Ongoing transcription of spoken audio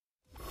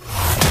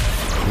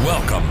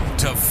Welcome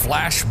to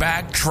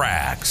Flashback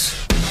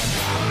Tracks.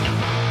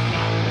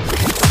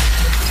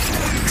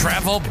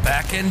 Travel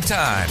back in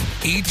time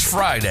each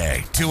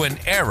Friday to an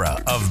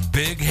era of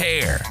big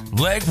hair,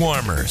 leg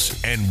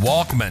warmers, and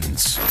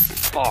Walkmans.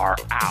 Far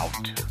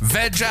out.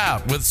 Veg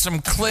out with some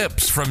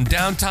clips from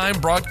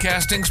Downtime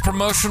Broadcasting's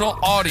promotional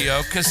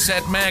audio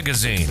cassette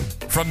magazine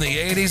from the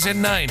 80s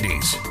and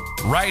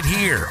 90s, right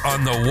here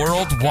on the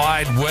World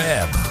Wide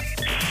Web.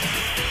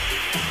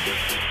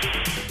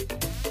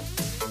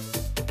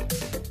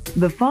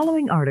 The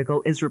following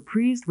article is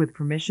reprised with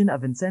permission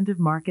of Incentive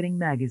Marketing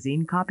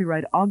Magazine,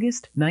 copyright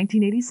August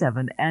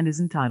 1987, and is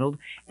entitled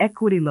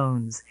Equity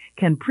Loans.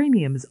 Can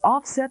Premiums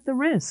Offset the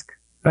Risk?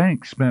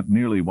 Banks spent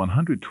nearly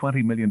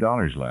 $120 million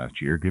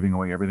last year giving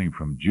away everything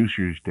from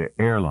juicers to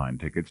airline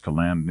tickets to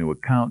land new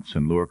accounts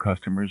and lure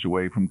customers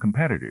away from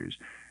competitors.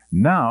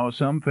 Now,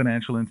 some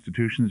financial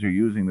institutions are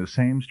using the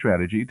same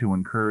strategy to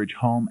encourage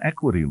home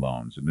equity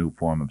loans, a new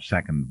form of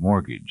second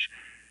mortgage.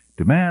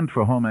 Demand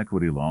for home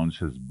equity loans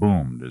has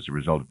boomed as a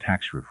result of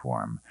tax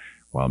reform.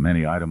 While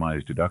many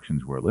itemized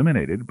deductions were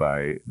eliminated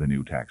by the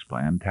new tax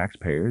plan,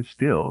 taxpayers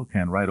still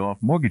can write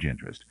off mortgage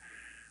interest.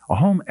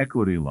 Home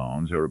equity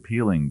loans are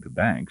appealing to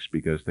banks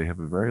because they have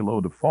a very low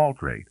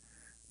default rate.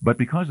 But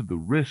because of the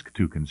risk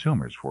to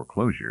consumers'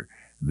 foreclosure,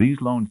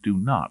 these loans do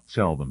not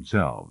sell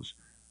themselves.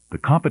 The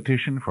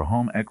competition for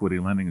home equity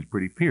lending is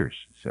pretty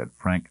fierce, said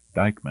Frank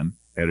Dykman,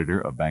 editor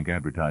of Bank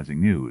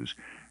Advertising News.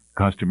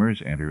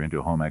 Customers enter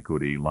into home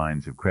equity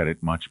lines of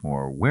credit much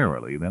more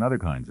warily than other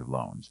kinds of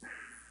loans.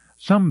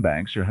 Some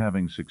banks are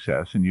having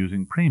success in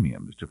using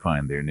premiums to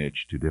find their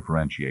niche to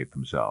differentiate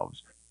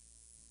themselves.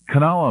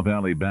 Kanawha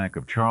Valley Bank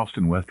of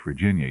Charleston, West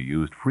Virginia,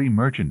 used free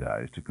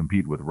merchandise to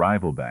compete with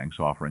rival banks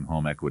offering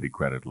home equity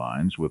credit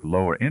lines with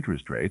lower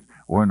interest rates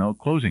or no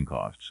closing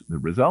costs. The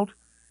result?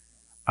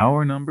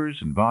 Our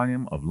numbers and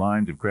volume of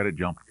lines of credit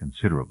jumped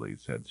considerably,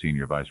 said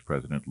Senior Vice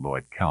President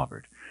Lloyd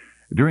Calvert.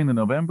 During the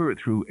November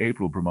through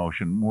April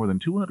promotion, more than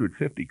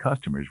 250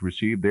 customers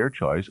received their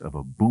choice of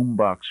a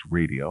boombox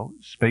radio,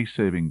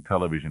 space-saving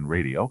television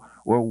radio,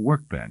 or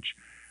workbench.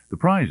 The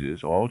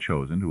prizes, all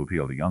chosen to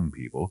appeal to young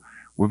people,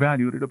 were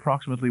valued at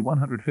approximately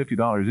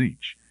 $150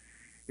 each.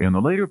 In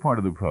the later part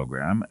of the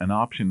program, an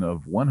option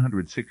of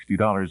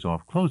 $160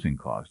 off closing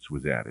costs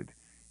was added.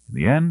 In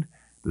the end,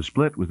 the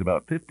split was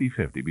about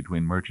 50-50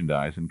 between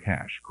merchandise and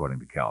cash,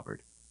 according to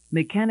Calvert.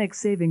 Mechanics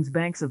Savings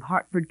Banks of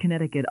Hartford,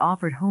 Connecticut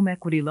offered home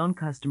equity loan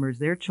customers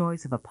their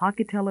choice of a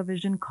pocket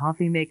television,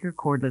 coffee maker,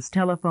 cordless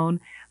telephone,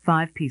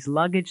 5-piece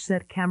luggage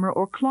set, camera,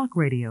 or clock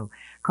radio.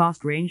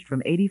 Cost ranged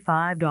from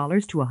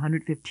 $85 to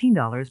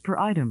 $115 per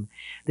item.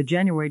 The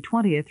January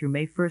 20th through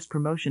May 1st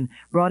promotion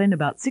brought in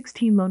about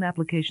 16 loan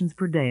applications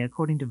per day,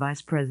 according to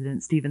Vice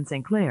President Stephen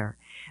St. Clair.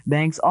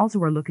 Banks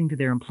also are looking to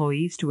their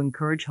employees to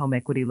encourage home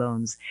equity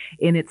loans.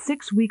 In its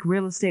 6-week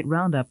real estate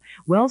roundup,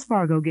 Wells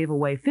Fargo gave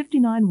away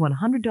 59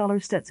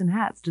 $100 Stetson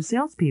hats to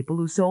salespeople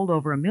who sold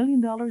over $1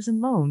 million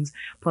in loans,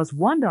 plus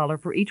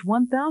 $1 for each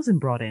 1,000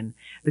 brought in.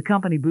 The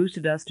company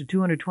boosted us to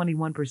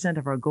 221%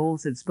 of our goal,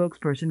 said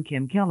spokesperson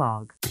Kim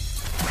Kellogg.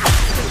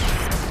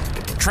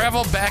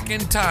 Travel back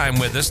in time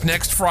with us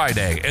next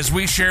Friday as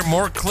we share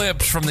more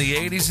clips from the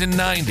 80s and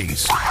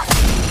 90s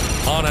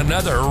on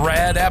another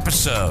rad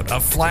episode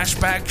of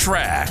Flashback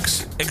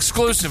Tracks,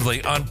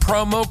 exclusively on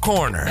Promo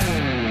Corner.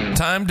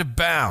 Time to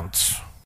bounce.